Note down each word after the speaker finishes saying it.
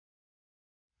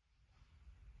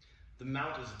The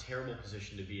mount is a terrible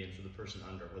position to be in for the person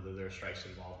under, whether there are strikes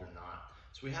involved or not.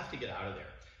 So we have to get out of there.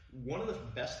 One of the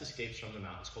best escapes from the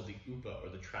mount is called the UPA, or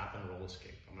the trap and roll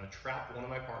escape. I'm going to trap one of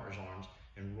my partner's arms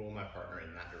and roll my partner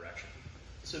in that direction.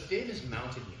 So if Dave has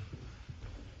mounted me,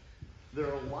 there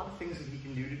are a lot of things that he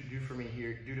can do to me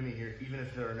here, even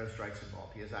if there are no strikes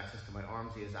involved. He has access to my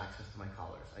arms, he has access to my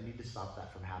collars. I need to stop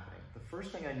that from happening. The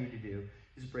first thing I need to do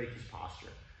is break his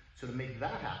posture. So to make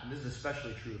that happen, this is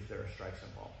especially true if there are strikes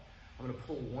involved. I'm going to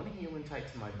pull one heel in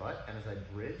tight to my butt, and as I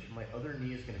bridge, my other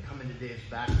knee is going to come into Dave's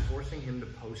back, forcing him to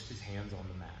post his hands on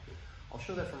the mat. I'll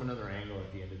show that from another angle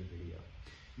at the end of the video.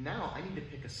 Now I need to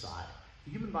pick a side.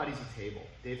 The human body's a table.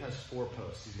 Dave has 4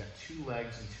 posts. He's got 2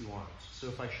 legs and 2 arms. So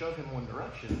if I shove him one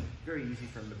direction, very easy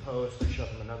for him to post. I shove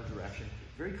him another direction.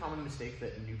 Very common mistake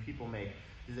that new people make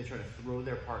is they try to throw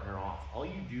their partner off. All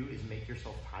you do is make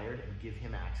yourself tired and give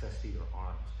him access to your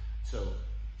arms. So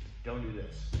don't do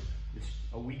this. It's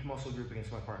a weak muscle group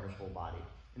against my partner's whole body.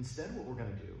 Instead, what we're going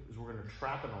to do is we're going to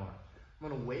trap an arm. I'm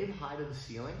going to wave high to the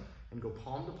ceiling and go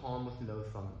palm to palm with no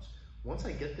thumbs. Once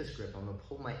I get this grip, I'm going to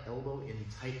pull my elbow in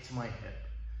tight to my hip.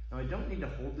 Now, I don't need to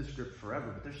hold this grip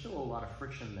forever, but there's still a lot of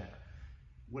friction there.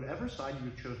 Whatever side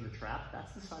you've chosen to trap,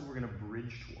 that's the side we're going to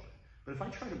bridge toward. But if I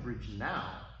try to bridge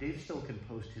now, Dave still can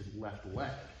post his left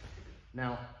leg.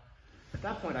 Now, at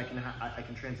that point, I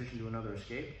can transition to another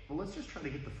escape, but let's just try to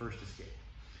get the first escape.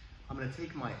 I'm going to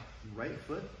take my right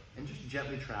foot and just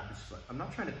gently trap his foot. I'm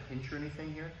not trying to pinch or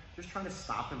anything here, just trying to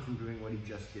stop him from doing what he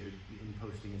just did in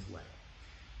posting his leg.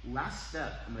 Last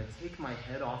step, I'm going to take my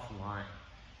head offline.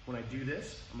 When I do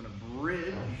this, I'm going to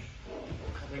bridge,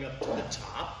 coming up to the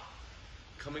top,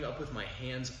 coming up with my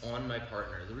hands on my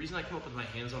partner. The reason I come up with my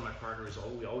hands on my partner is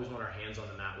we always want our hands on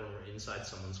the mat when we're inside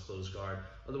someone's closed guard.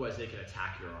 Otherwise, they can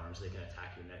attack your arms, they can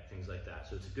attack your neck, things like that.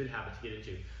 So it's a good habit to get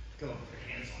into. Come up with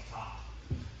your hands on top.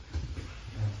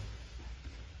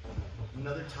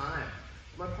 Another time.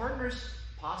 My partner's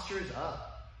posture is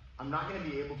up. I'm not going to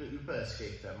be able to UPA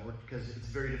escape them because it's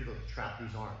very difficult to trap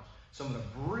these arms. So I'm going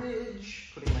to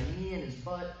bridge, putting my knee in his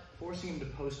butt, forcing him to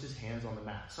post his hands on the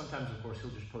mat. Sometimes, of course,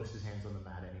 he'll just post his hands on the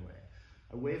mat anyway.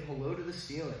 I wave hello to the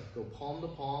ceiling, go palm to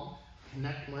palm,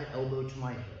 connect my elbow to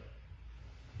my hip.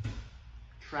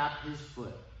 Trap his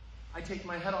foot. I take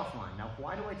my head offline. Now,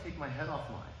 why do I take my head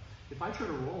offline? If I try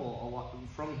to roll a lot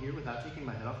from here without taking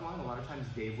my head offline, a lot of times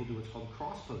Dave will do what's called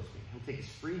cross posting. He'll take his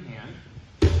free hand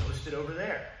and post it over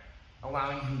there,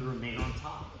 allowing him to remain on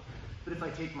top. But if I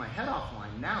take my head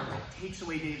offline, now that takes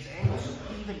away Dave's angle, so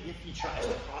even if he tries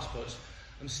to cross post,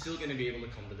 I'm still going to be able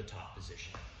to come to the top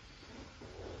position.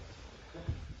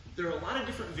 There are a lot of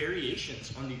different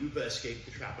variations on the UPA escape,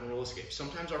 the trap and roll escape.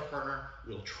 Sometimes our partner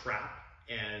will trap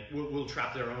and we'll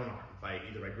trap their own arm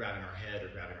either by grabbing our head or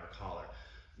grabbing our collar.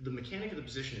 The mechanic of the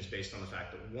position is based on the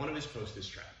fact that one of his posts is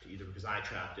trapped, either because I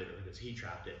trapped it or because he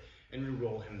trapped it, and we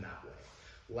roll him that way.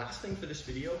 Last thing for this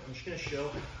video, I'm just going to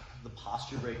show the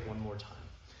posture break one more time.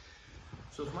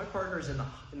 So if my partner is in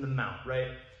the mount, right,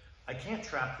 I can't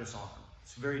trap this arm.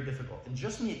 It's very difficult. And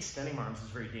just me extending my arms is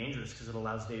very dangerous because it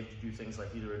allows Dave to do things like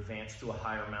either advance to a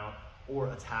higher mount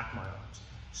or attack my arms.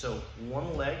 So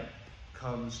one leg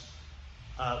comes,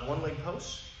 one leg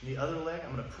posts, the other leg,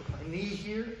 I'm going to put my knee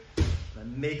here and I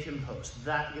make him post.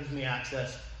 That gives me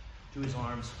access to his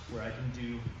arms where I can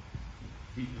do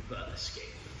the escape.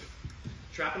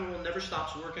 Trap and roll never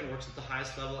stops working, works at the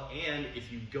highest level, and if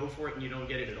you go for it and you don't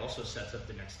get it, it also sets up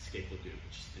the next escape we'll do,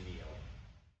 which is the knee elbow.